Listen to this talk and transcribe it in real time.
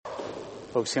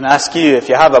Folks, I'm going to ask you, if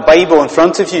you have a Bible in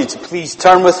front of you, to please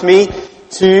turn with me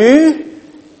to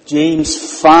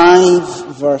James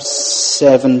 5, verse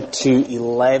 7 to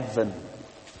 11.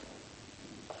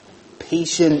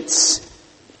 Patience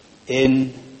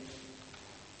in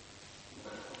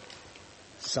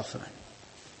suffering.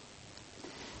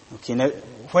 Okay, now,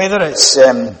 whether it's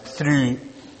through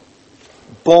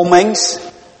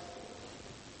bombings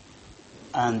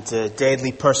and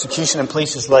deadly persecution in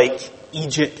places like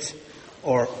Egypt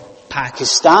or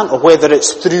Pakistan, or whether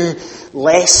it's through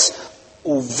less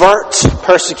overt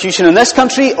persecution in this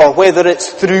country, or whether it's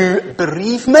through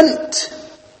bereavement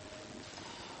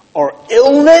or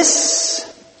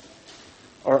illness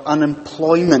or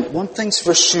unemployment, one thing's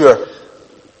for sure: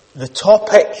 the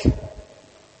topic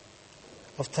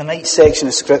of tonight's section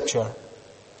of Scripture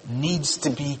needs to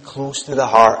be close to the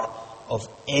heart of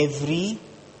every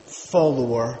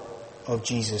follower of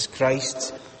Jesus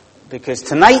Christ. Because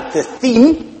tonight the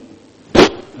theme,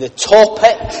 the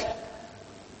topic,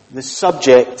 the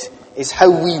subject is how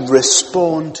we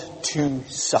respond to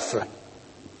suffering.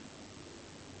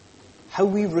 How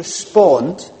we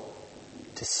respond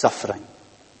to suffering.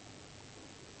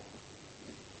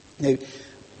 Now,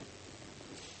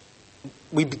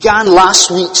 we began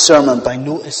last week's sermon by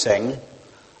noticing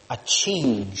a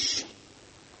change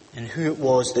in who it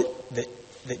was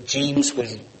that James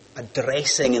was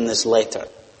addressing in this letter.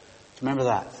 Remember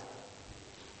that?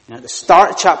 You know, at the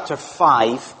start of chapter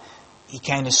 5, he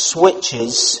kind of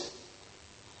switches,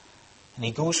 and he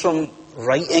goes from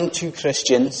writing to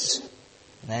Christians,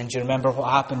 and then do you remember what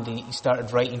happened? He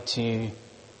started writing to,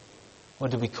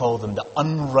 what do we call them? The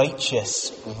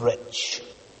unrighteous rich.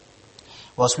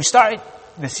 Well, as we started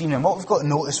this evening, what we've got to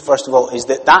notice, first of all, is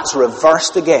that that's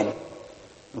reversed again.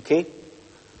 Okay?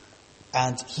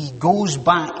 And he goes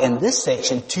back in this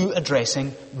section to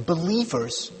addressing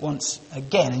believers once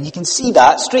again. And you can see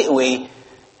that straight away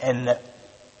in the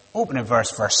opening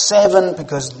verse 7,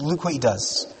 because look what he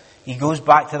does. He goes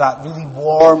back to that really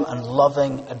warm and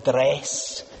loving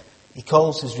address. He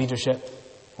calls his readership,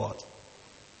 what?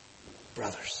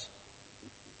 Brothers.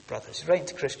 Brothers. He's writing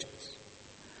to Christians.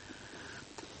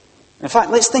 In fact,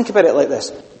 let's think about it like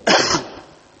this.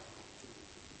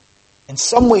 In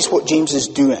some ways, what James is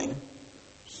doing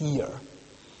here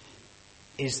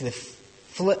is the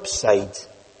flip side,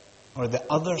 or the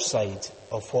other side,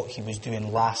 of what he was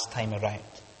doing last time around.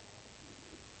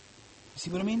 You see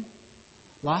what I mean?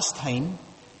 Last time,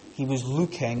 he was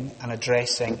looking and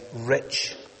addressing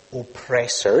rich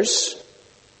oppressors.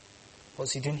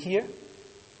 What's he doing here?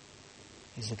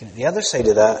 He's looking at the other side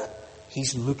of that.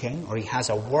 He's looking, or he has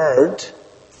a word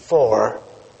for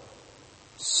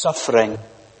suffering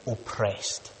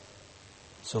oppressed.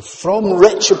 So from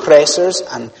rich oppressors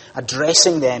and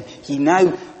addressing them, he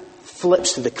now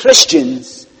flips to the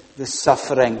Christians, the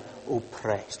suffering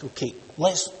oppressed. Okay,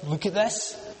 let's look at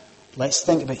this. Let's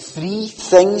think about 3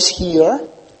 things here.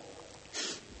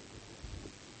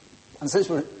 And since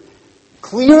we're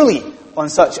clearly on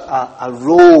such a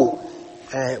roll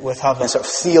with having sort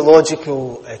of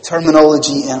theological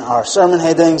terminology in our sermon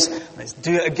headings, let's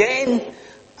do it again.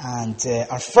 And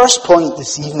our first point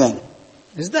this evening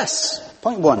is this.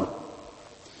 Point 1.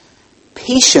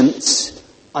 Patience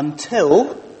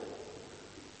until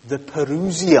the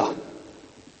parousia.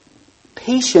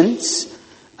 Patience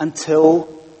until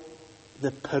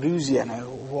the parousia. Now,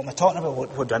 what am I talking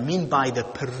about? What do I mean by the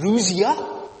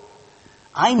parousia?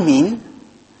 I mean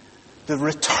the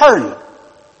return,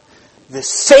 the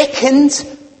second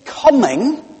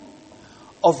coming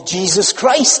of Jesus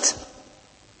Christ.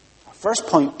 First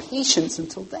point, patience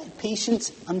until then.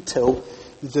 Patience until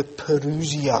the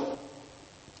parousia.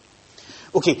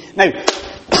 Okay, now,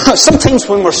 sometimes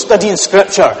when we're studying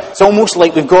Scripture, it's almost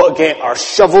like we've got to get our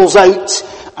shovels out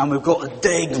and we've got to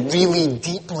dig really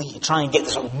deeply to try and get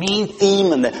the sort of main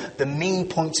theme and the main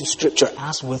points of Scripture,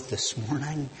 as with this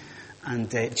morning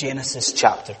and Genesis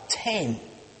chapter 10.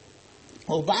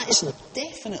 Well, that is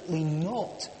definitely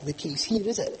not the case here,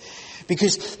 is it?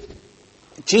 Because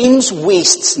James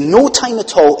wastes no time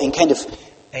at all in kind of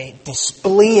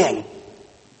displaying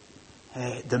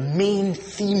the main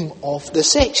theme of the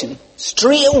section.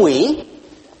 Straight away,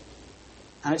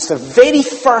 and it's the very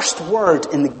first word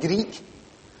in the Greek,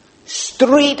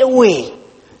 straight away,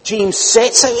 James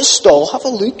sets out his stall. Have a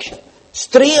look.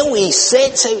 Straight away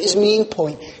sets out his main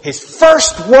point. His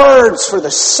first words for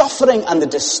the suffering and the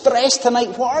distress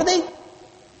tonight, what are they?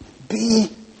 Be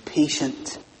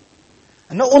patient.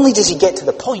 And not only does he get to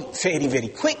the point very, very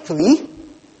quickly,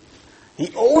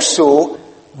 he also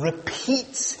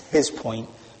repeats his point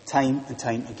time and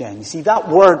time again. You see, that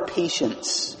word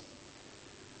patience,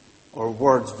 or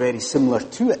words very similar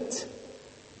to it,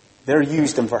 They're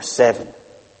used in verse 7,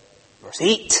 verse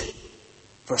 8,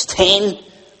 verse 10,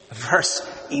 verse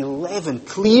 11.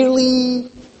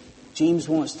 Clearly, James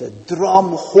wants to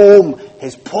drum home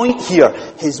his point here,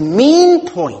 his main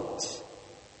point,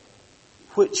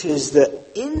 which is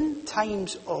that in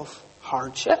times of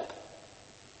hardship,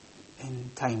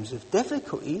 in times of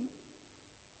difficulty,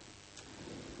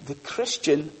 the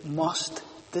Christian must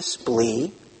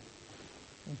display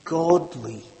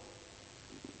godly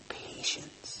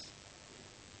patience.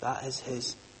 That is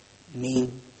his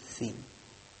main theme.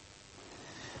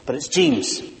 But it's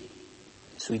James.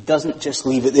 So he doesn't just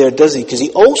leave it there, does he? Because he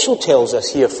also tells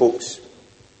us here, folks,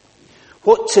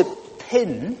 what to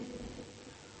pin,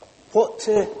 what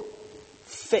to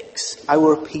fix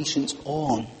our patience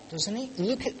on, doesn't he?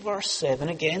 Look at verse 7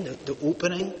 again, the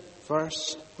opening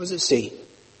verse. What does it say?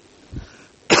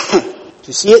 Do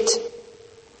you see it?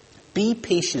 Be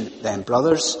patient then,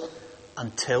 brothers,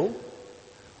 until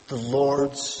the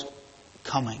Lord's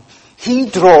coming. He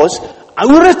draws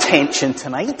our attention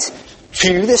tonight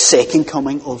to the second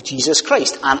coming of Jesus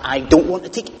Christ. And I don't want to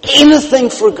take anything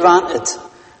for granted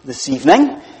this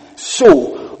evening.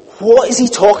 So, what is he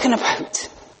talking about?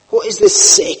 What is the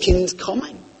second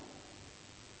coming?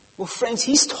 Well, friends,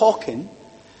 he's talking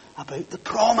about the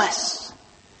promise.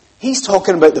 He's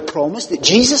talking about the promise that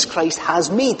Jesus Christ has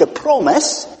made. The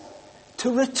promise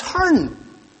to return.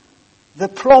 The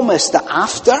promise that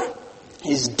after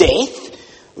his death,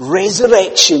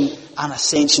 resurrection, and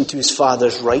ascension to his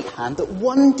Father's right hand, that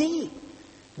one day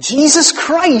Jesus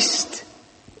Christ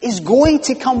is going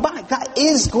to come back. That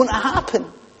is going to happen.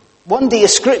 One day,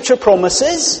 as Scripture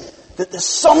promises, that the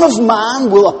Son of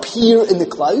Man will appear in the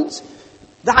clouds.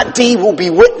 That day will be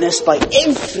witnessed by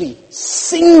every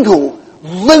single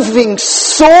living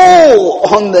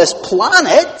soul on this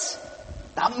planet.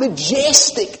 That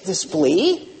majestic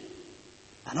display.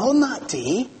 And on that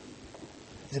day,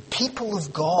 the people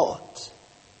of God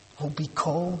will be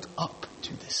called up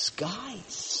to the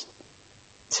skies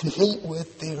to meet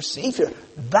with their Saviour.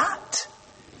 That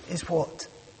is what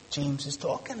James is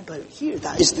talking about here.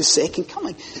 That is the second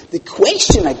coming. The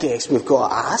question, I guess, we've got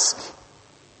to ask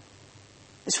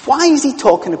is, why is he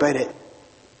talking about it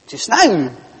just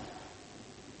now?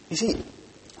 You see,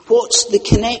 what's the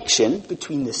connection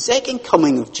between the second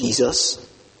coming of Jesus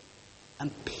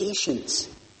and patience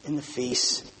in the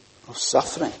face of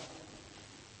suffering?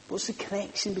 What's the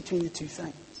connection between the two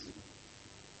things?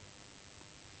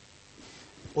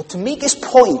 Well, to make his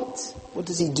point, what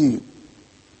does he do?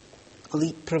 Well,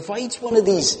 he provides one of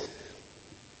these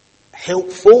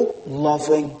helpful,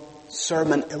 loving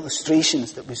sermon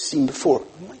illustrations that we've seen before.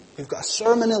 We've got a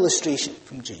sermon illustration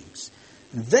from James.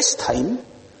 This time,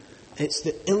 it's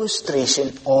the illustration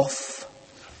of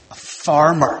a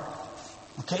farmer.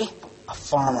 Okay? A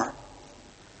farmer.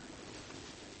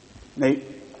 Now,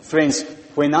 friends,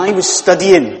 when I was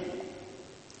studying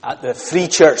at the Free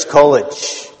Church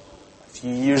College a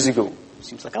few years ago,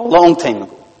 seems like a long time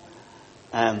ago,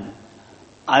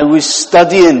 I was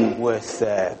studying with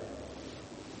a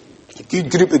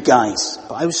good group of guys,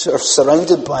 but I was sort of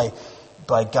surrounded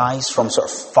by guys from sort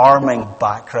of farming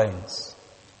backgrounds.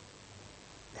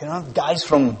 You know, guys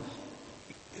from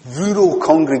rural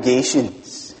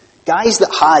congregations, guys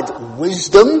that had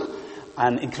wisdom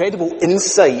and incredible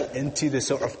insight into the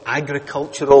sort of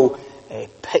agricultural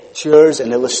pictures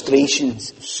and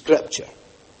illustrations of Scripture.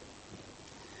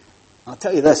 I'll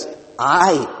tell you this,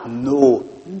 I know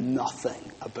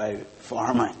nothing about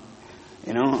farming.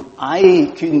 You know,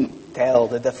 I couldn't tell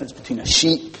the difference between a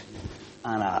sheep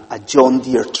and a John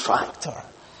Deere tractor.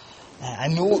 I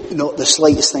know not the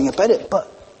slightest thing about it,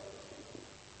 but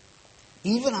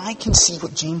even I can see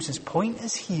what James's point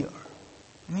is here.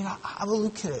 I mean, have a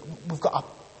look at it. We've got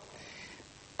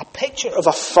a picture of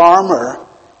a farmer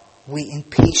waiting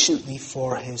patiently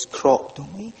for his crop,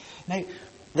 don't we? Now,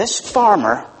 this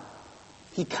farmer,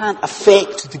 he can't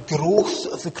affect the growth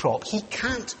of the crop. He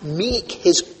can't make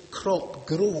his crop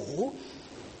grow.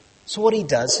 So what he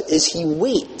does is he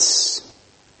waits.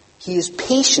 He is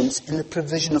patient in the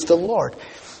provision of the Lord.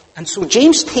 And so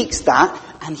James takes that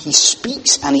and he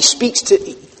speaks to,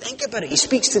 think about it, he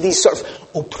speaks to these sort of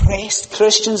oppressed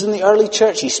Christians in the early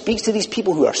church. He speaks to these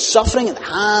people who are suffering at the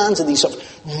hands of these sort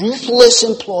of ruthless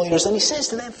employers. And he says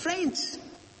to them, friends,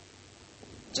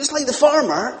 just like the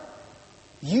farmer,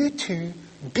 you too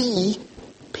be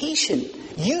patient.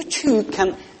 You too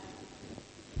can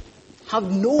have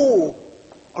no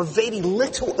or very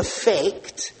little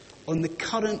effect on the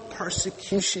current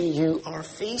persecution you are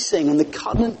facing, on the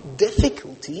current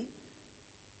difficulty.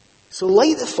 So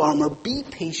like the farmer, be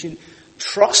patient,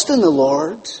 trust in the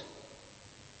Lord,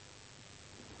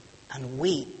 and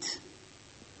wait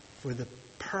for the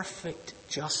perfect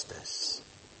justice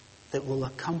that will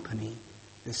accompany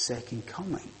the second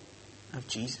coming of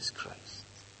Jesus Christ.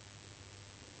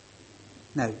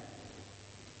 Now,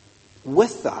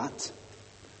 with that,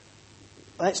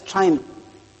 let's try and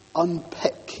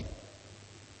unpick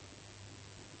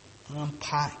and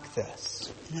unpack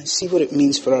this. Let's see what it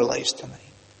means for our lives tonight.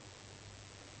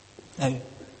 Now,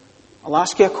 I'll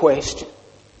ask you a question.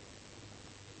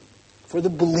 For the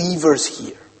believers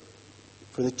here,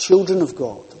 for the children of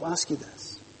God, I'll ask you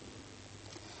this.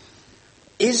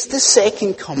 Is the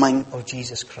second coming of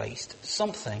Jesus Christ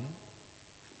something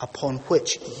upon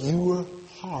which your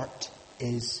heart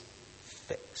is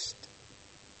fixed?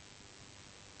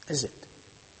 Is it?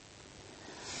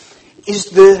 Is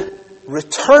the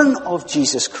return of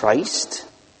Jesus Christ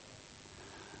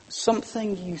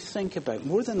something you think about?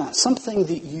 More than that, something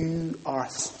that you are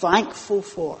thankful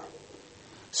for?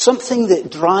 Something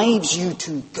that drives you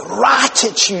to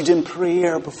gratitude in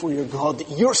prayer before your God,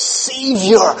 that your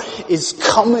Savior is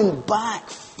coming back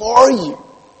for you?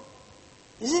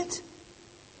 Is it?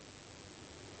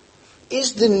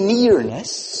 Is the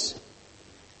nearness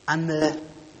and the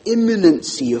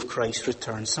imminency of Christ's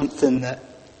return something that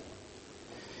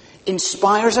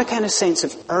inspires a kind of sense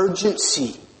of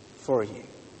urgency for you?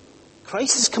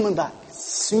 Christ is coming back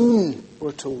soon,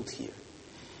 we're told here.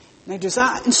 Now, does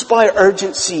that inspire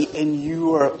urgency in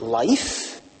your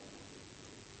life?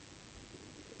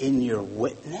 In your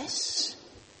witness?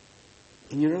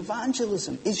 In your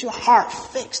evangelism? Is your heart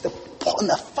fixed upon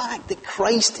the fact that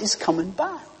Christ is coming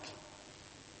back?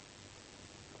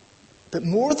 But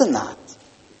more than that,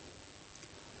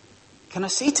 can I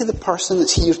say to the person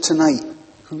that's here tonight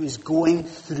who is going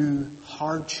through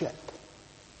hardship,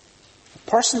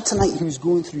 the person tonight who's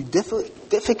going through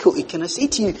difficulty, can I say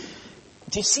to you,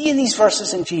 do you see in these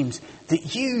verses in James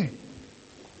that you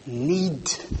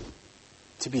need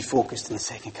to be focused on the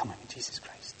second coming of Jesus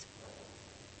Christ?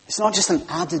 It's not just an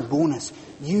added bonus.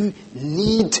 You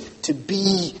need to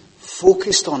be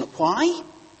focused on it. Why?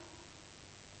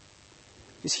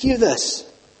 Because hear this.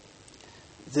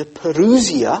 The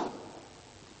parousia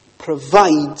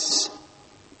provides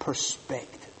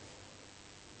perspective.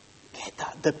 Get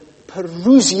that? The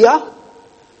parousia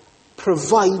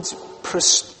provides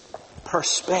perspective.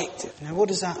 Now, what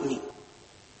does that mean? Well,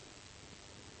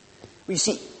 you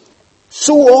see,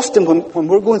 so often when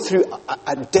we're going through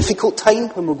a difficult time,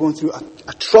 when we're going through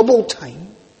a troubled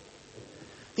time,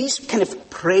 these kind of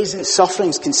present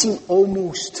sufferings can seem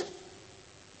almost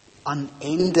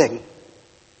unending,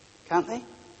 can't they?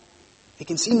 It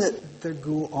can seem that they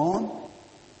go on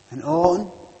and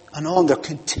on and on. They're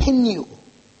continual.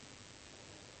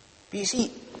 But you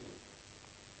see,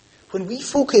 when we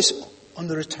focus on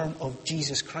the return of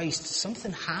Jesus Christ,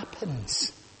 something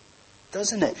happens,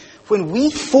 doesn't it? When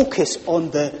we focus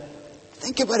on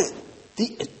think about it, the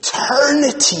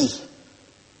eternity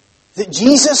that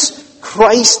Jesus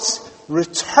Christ's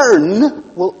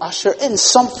return will usher in,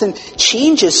 something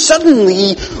changes.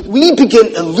 Suddenly, we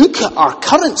begin to look at our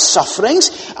current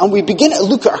sufferings and we begin to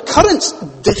look at our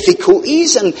current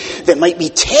difficulties, and they might be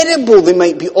terrible, they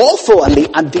might be awful,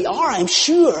 and they are, I'm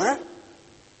sure.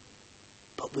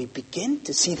 But we begin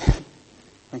to see them,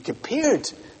 when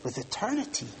compared with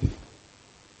eternity,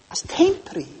 as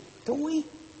temporary, don't we?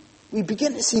 We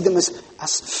begin to see them as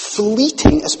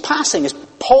fleeting, as passing. As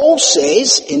Paul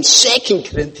says in 2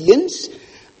 Corinthians,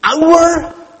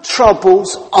 our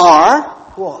troubles are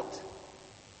what?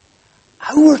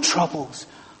 Our troubles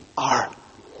are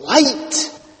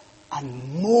light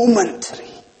and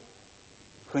momentary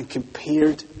when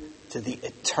compared to the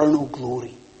eternal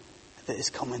glory that is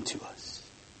coming to us.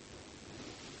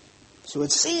 So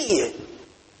I'd say,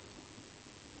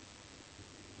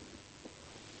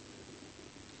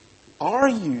 are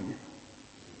you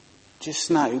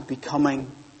just now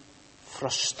becoming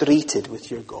frustrated with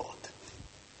your God?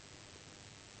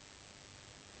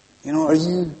 You know, are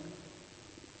you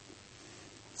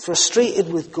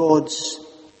frustrated with God's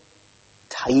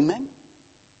timing?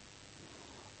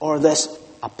 Or this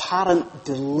apparent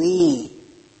delay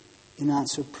in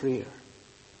answered prayer?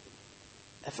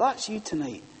 If that's you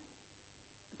tonight,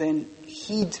 then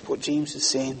heed what James is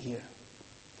saying here.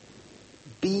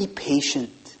 Be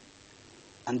patient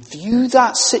and view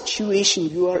that situation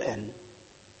you are in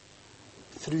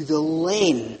through the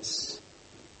lens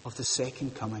of the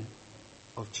second coming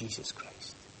of Jesus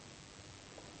Christ.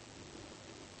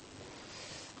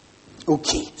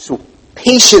 Okay, so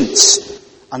patience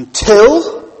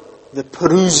until the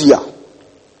parousia.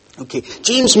 Okay,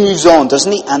 James moves on,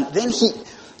 doesn't he? And then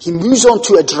he moves on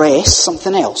to address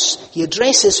something else. He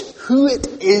addresses who it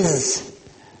is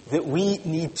that we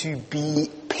need to be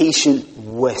patient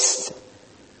with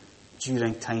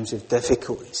during times of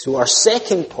difficulty. So our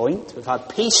second point, we've had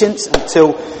patience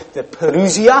until the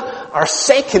Parousia. Our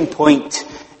second point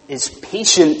is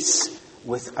patience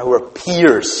with our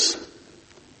peers.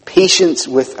 Patience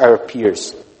with our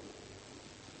peers.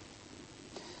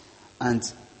 And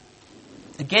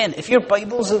again, if your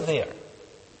Bibles are there,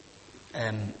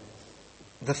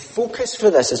 the focus for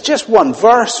this is just one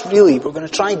verse, really. We're going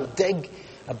to try and dig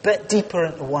a bit deeper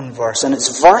into one verse, and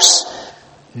it's verse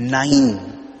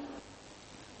 9.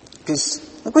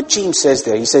 Because look what James says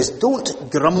there. He says, don't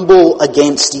grumble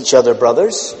against each other,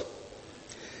 brothers,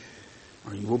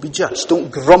 or you will be judged.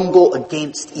 Don't grumble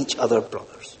against each other,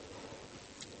 brothers.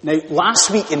 Now,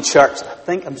 last week in church, I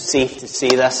think I'm safe to say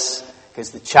this,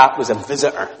 because the chap was a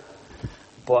visitor.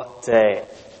 But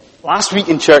last week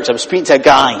in church, I was speaking to a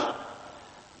guy,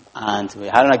 and we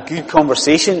had a good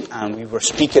conversation, and we were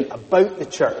speaking about the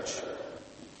church.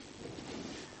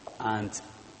 And the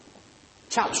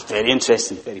chap was very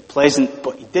interesting, very pleasant,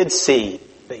 but he did say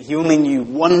that he only knew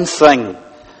one thing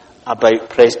about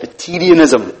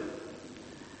Presbyterianism.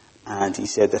 And he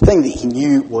said the thing that he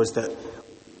knew was that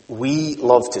we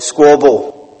love to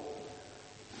squabble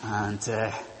and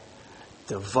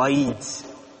divide.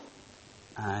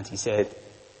 And he said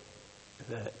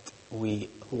that we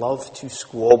love to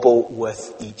squabble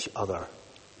with each other.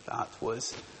 That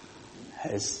was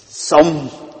some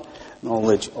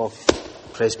knowledge of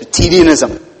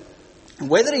Presbyterianism. And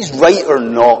whether he's right or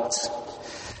not,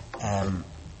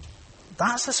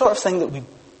 that's the sort of thing that we've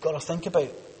got to think about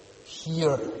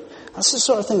here. That's the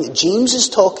sort of thing that James is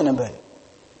talking about.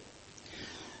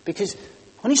 Because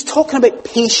when he's talking about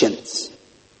patience,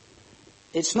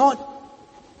 it's not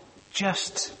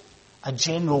just a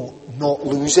general not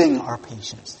losing our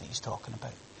patience that he's talking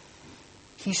about.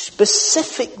 He's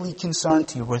specifically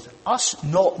concerned here with us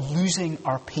not losing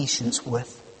our patience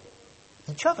with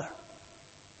each other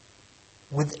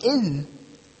within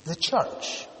the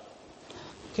church.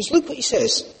 Because look what he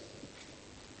says.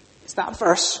 It's that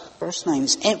verse 9,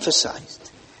 is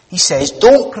emphasized. He says,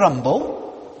 don't grumble,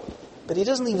 but he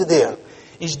doesn't leave it there.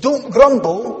 Is don't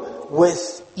grumble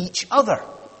with each other.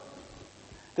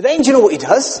 But then do you know what he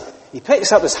does? He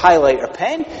picks up his highlighter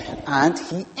pen and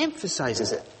he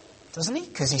emphasizes it, doesn't he?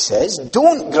 Because he says,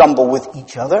 don't grumble with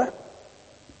each other,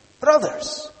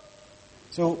 brothers.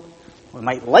 So, we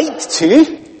might like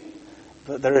to,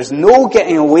 but there is no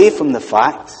getting away from the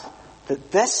fact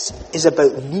that this is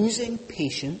about losing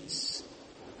patience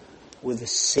with the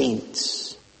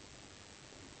saints.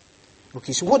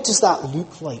 Okay, so what does that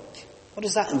look like? What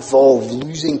does that involve,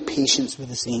 losing patience with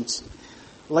the saints?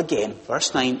 Well, again,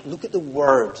 verse 9, look at the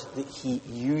word that he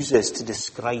uses to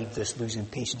describe this losing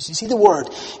patience. You see the word?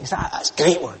 That's a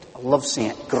great word. I love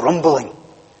saying it. Grumbling.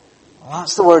 Well,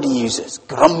 that's the word he uses.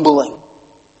 Grumbling.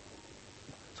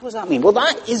 So what does that mean? Well,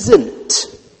 that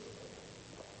isn't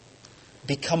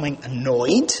becoming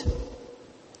annoyed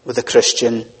with a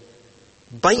Christian,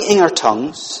 biting our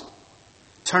tongues,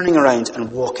 turning around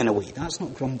and walking away. That's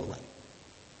not grumbling.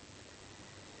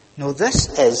 No,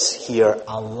 this is here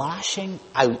a lashing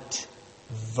out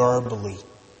verbally.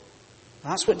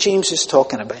 That's what James is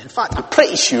talking about. In fact, I'm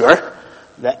pretty sure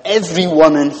that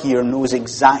everyone in here knows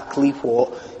exactly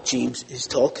what James is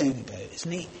talking about,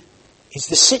 isn't he? It's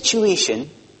the situation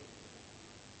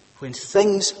when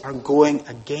things are going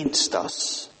against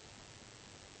us,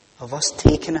 of us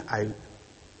taking it out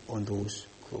on those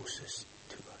closest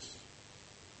to us.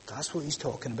 That's what he's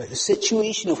talking about. The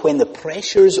situation of when the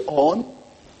pressure's on,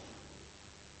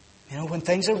 when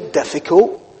things are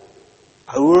difficult,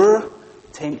 our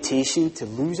temptation to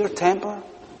lose our temper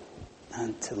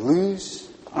and to lose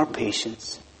our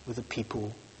patience with the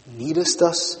people nearest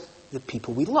us, the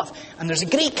people we love. And there's a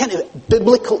great kind of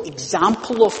biblical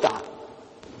example of that.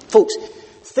 Folks,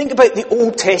 think about the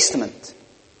Old Testament.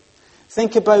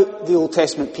 Think about the Old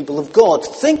Testament people of God.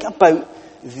 Think about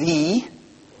the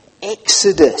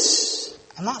Exodus.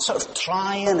 And that sort of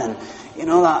trying and,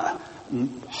 that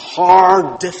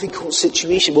hard, difficult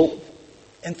situation. Well,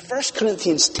 in 1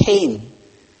 Corinthians 10,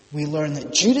 we learn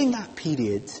that during that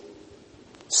period,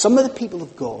 some of the people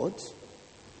of God,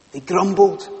 they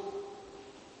grumbled.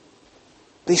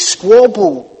 They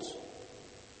squabbled.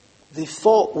 They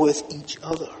fought with each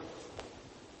other.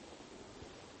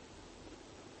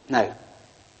 Now,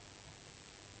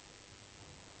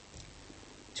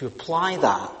 to apply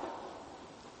that,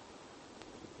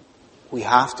 we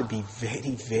have to be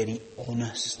very, very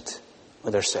honest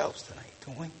with ourselves tonight,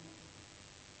 don't we?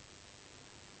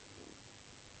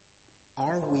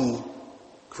 Are we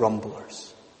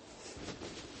grumblers?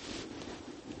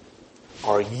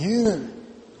 Are you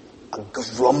a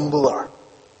grumbler?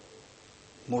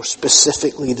 More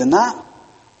specifically than that,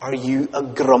 are you a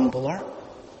grumbler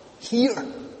here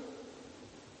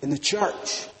in the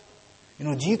church?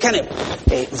 Do you kind of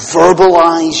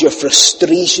verbalize your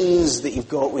frustrations that you've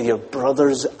got with your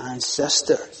brothers and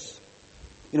sisters?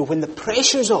 When the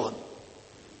pressure's on,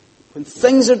 when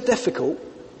things are difficult,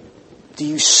 do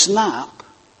you snap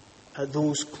at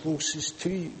those closest to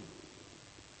you?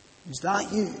 Is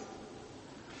that you?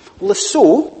 Well, if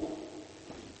so,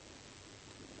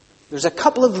 there's a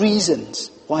couple of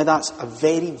reasons why that's a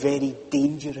very, very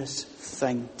dangerous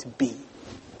thing to be.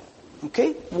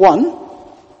 Okay? One,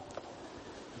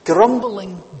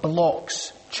 grumbling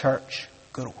blocks church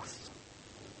growth.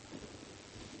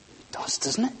 It does,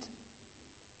 doesn't it?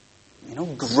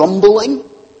 Grumbling,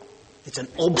 it's an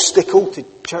obstacle to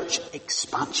church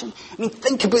expansion.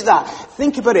 Think about that.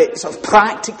 Think about it sort of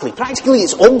practically. Practically,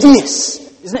 it's obvious,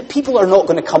 isn't it? People are not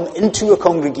going to come into a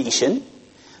congregation.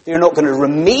 They're not going to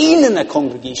remain in a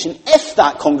congregation if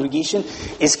that congregation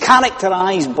is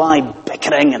characterized by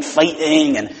bickering and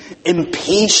fighting and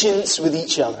impatience with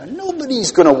each other.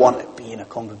 Nobody's going to want to be in a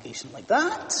congregation like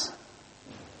that.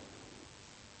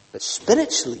 But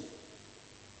spiritually,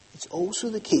 it's also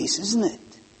the case, isn't it?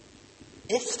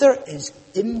 If there is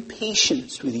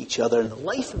impatience with each other in the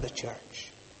life of the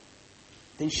church,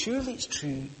 then surely it's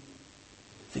true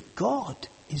that God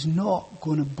is not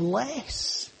going to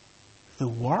bless the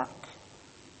work,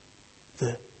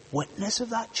 the witness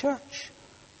of that church,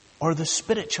 or the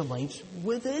spiritual lives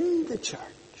within the church.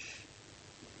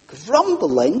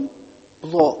 Grumbling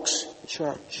blocks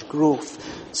church growth.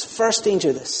 It's the first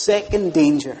danger. The second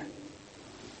danger,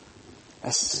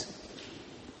 this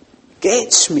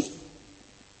gets me.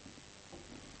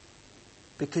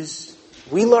 Because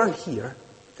we learn here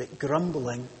that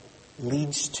grumbling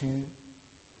leads to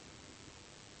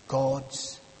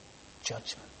God's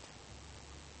judgment.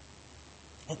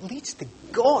 It leads to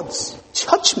God's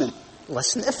judgment.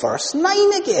 Listen to verse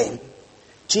 9 again.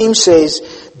 James says,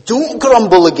 don't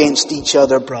grumble against each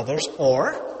other, brothers,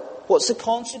 or, what's the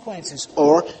consequences?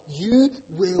 Or you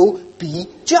will be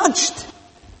judged.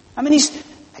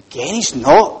 He's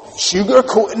not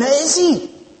sugarcoating it, is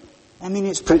he?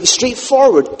 It's pretty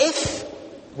straightforward. If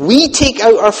we take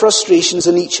out our frustrations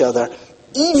on each other,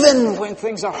 even when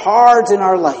things are hard in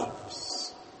our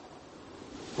lives,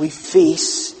 we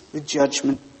face the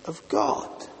judgment of God.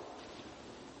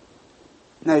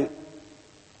 Now,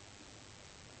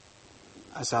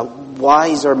 as a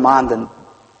wiser man than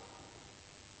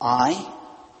I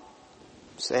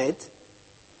said,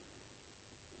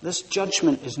 this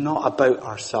judgment is not about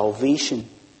our salvation.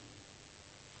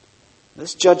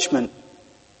 This judgment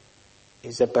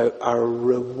is about our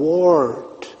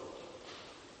reward.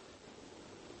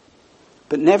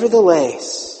 But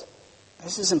nevertheless,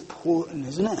 this is important,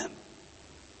 isn't it?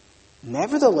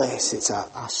 Nevertheless, it's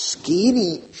a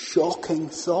scary, shocking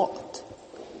thought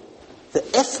that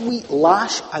if we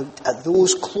lash out at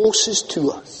those closest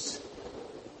to us,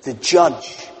 the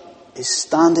judge is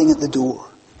standing at the door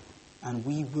and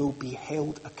we will be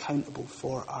held accountable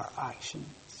for our actions.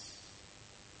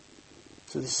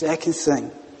 So the second thing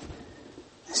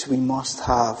is we must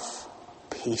have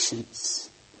patience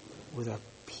with our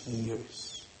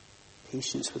peers.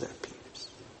 Patience with our peers.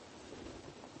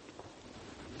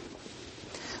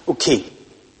 Okay.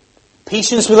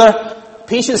 Patience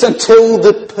until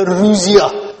the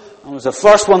Parousia. That was the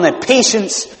first one then.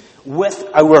 Patience with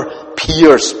our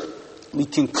peers. We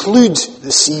conclude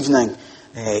this evening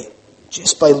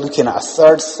just by looking at a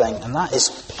third thing, and that is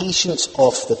patience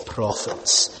of the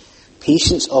prophets.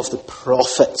 Patience of the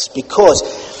prophets. Because,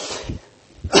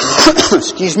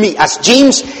 as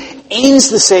James ends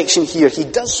the section here, he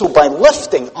does so by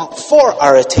lifting up for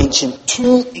our attention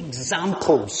two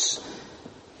examples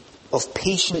of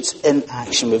patience in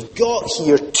action. We've got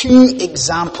here two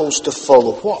examples to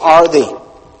follow. What are they?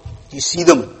 Do you see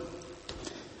them?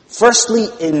 Firstly,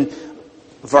 in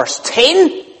verse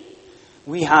 10,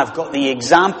 we have got the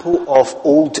example of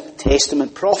Old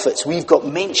Testament prophets. We've got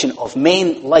mention of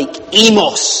men like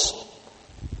Amos,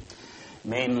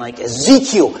 men like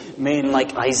Ezekiel, men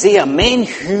like Isaiah, men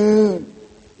who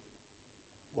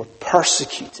were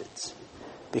persecuted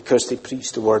because they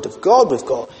preached the word of God. We've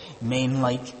got men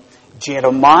like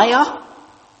Jeremiah,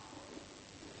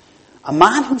 a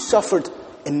man who suffered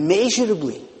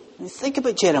immeasurably. Think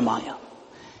about Jeremiah.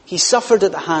 He suffered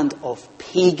at the hand of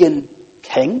pagan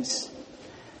kings.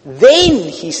 Then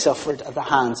he suffered at the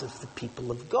hands of the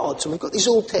people of God. So we've got these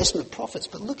Old Testament prophets.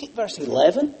 But look at verse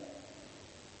 11.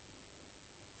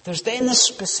 There's then this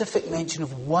specific mention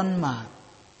of one man.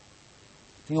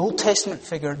 The Old Testament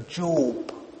figure,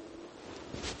 Job.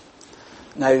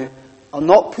 Now, I'll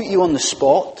not put you on the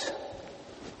spot,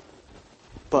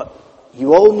 but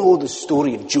you all know the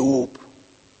story of Job,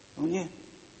 don't you?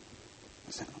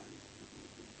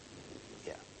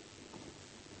 Yeah.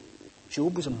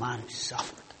 Job was a man who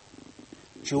suffered.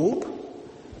 Job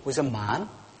was a man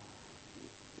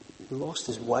who lost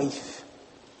his wife.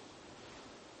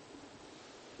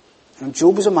 And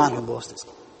Job was a man who lost his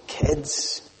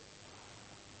kids.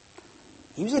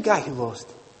 He was a guy who lost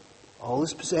all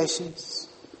his possessions.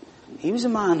 He was a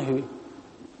man who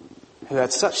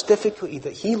had such difficulty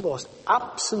that he lost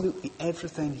absolutely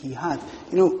everything he had.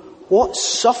 You know, what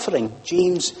suffering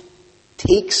James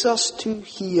takes us to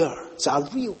here. It's a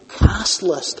real cast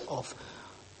list of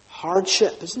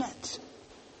hardship, isn't it?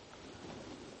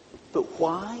 But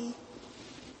why?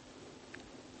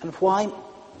 And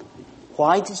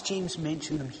why does James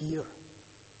mention them here?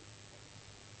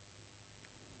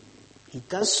 He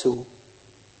does so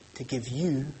to give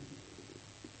you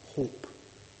hope.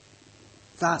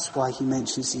 That's why he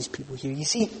mentions these people here. You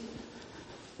see,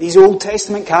 these Old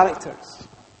Testament characters,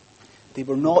 they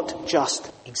were not just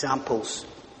examples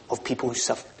of people who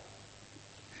suffered.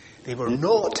 They were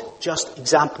not just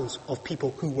examples of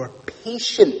people who were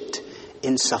patient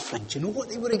in suffering. Do you know what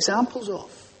they were examples of?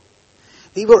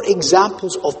 They were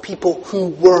examples of people who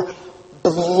were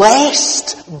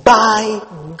blessed by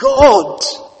God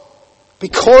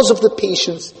because of the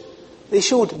patience they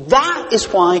showed. That is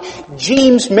why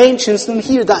James mentions them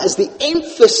here. That is the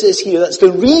emphasis here. That's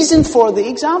the reason for the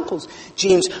examples.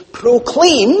 James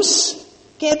proclaims,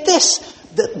 get this,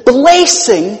 that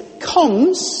blessing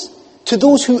comes to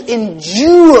those who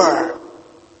endure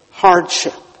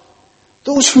hardship.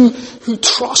 Those who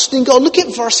trust in God. Look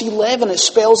at verse 11, it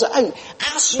spells it out.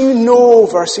 As you know,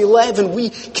 verse 11, we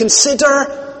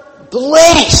consider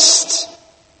blessed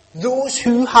those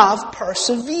who have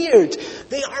persevered.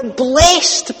 They are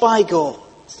blessed by God.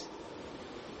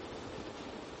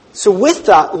 So with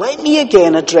that, let me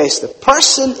again address the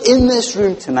person in this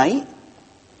room tonight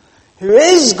who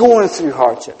is going through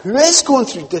hardship, who is going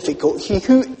through difficulty,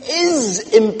 who is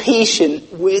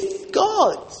impatient with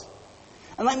God.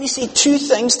 And let me say two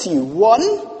things to you. One,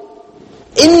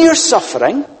 in your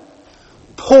suffering,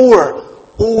 pore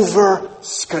over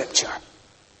Scripture.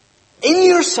 In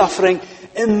your suffering,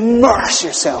 immerse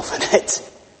yourself in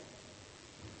it.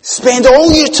 Spend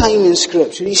all your time in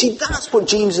Scripture. You see, that's what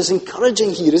James is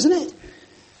encouraging here, isn't it?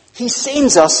 He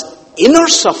sends us, in our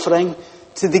suffering,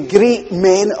 to the great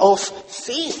men of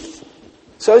faith.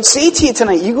 So I would say to you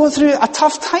tonight, you go through a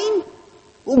tough time,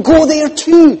 well, go there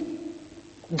too.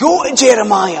 Go to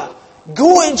Jeremiah.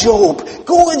 Go to Job.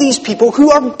 Go to these people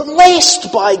who are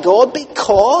blessed by God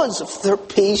because of their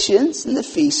patience in the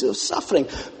face of suffering.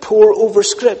 Pore over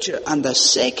Scripture. And the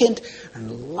second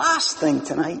and last thing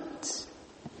tonight,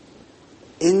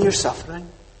 in your suffering,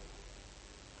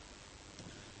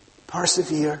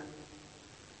 persevere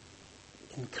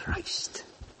in Christ.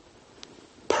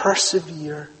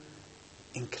 Persevere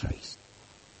in Christ.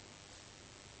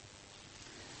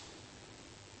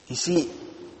 You see,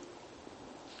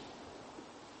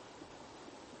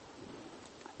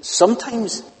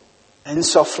 sometimes in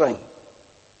suffering,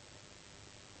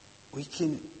 we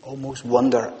can almost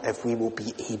wonder if we will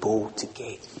be able to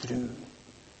get through.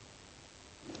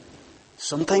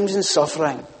 Sometimes in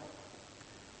suffering,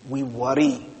 we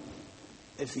worry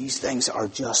if these things are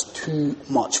just too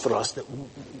much for us, that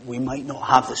we might not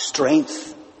have the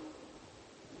strength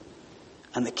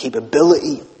and the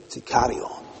capability to carry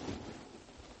on.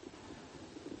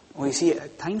 Well, you see,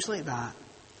 at times like that,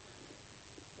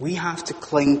 we have to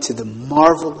cling to the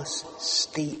marvelous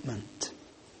statement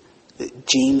that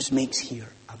James makes here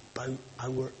about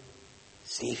our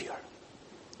Saviour.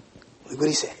 Look what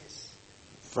he says.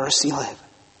 Verse 11.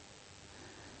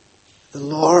 The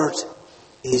Lord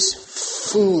is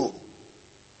full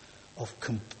of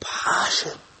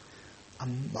compassion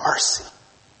and mercy.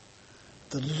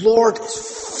 The Lord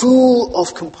is full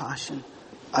of compassion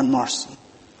and mercy.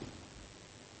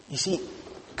 You see,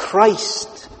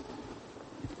 Christ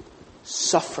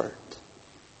suffered.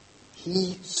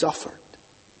 He suffered.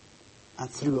 And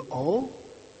through it all,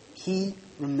 he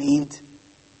remained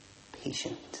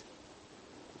patient.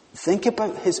 Think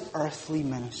about his earthly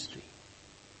ministry.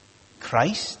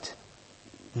 Christ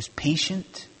was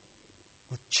patient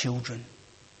with children.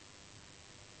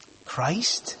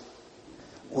 Christ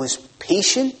was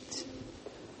patient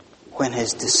when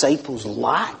his disciples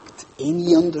lacked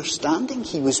any understanding.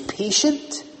 He was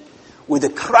patient with the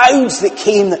crowds that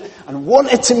came and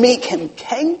wanted to make him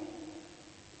king.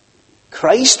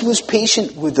 Christ was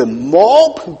patient with the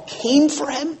mob who came for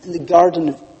him in the Garden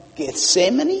of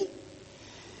Gethsemane.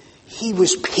 He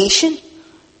was patient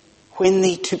when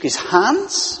they took his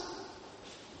hands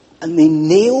and they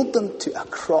nailed them to a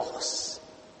cross.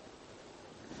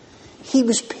 He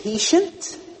was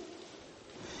patient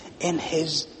in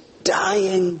his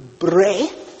dying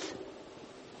breath.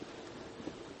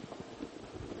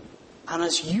 And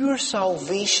as your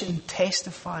salvation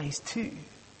testifies too,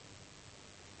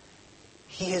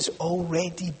 he has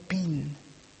already been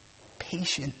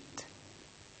patient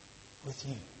with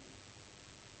you.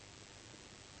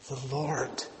 The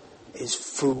Lord is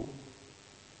full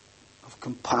of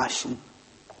compassion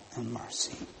and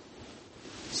mercy.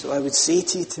 So I would say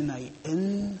to you tonight,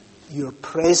 in your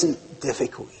present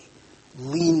difficulty,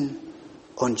 lean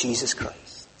on Jesus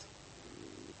Christ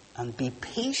and be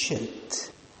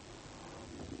patient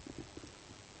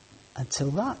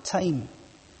until that time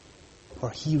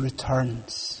where he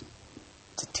returns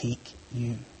to take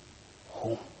you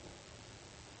home.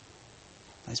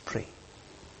 Let's pray.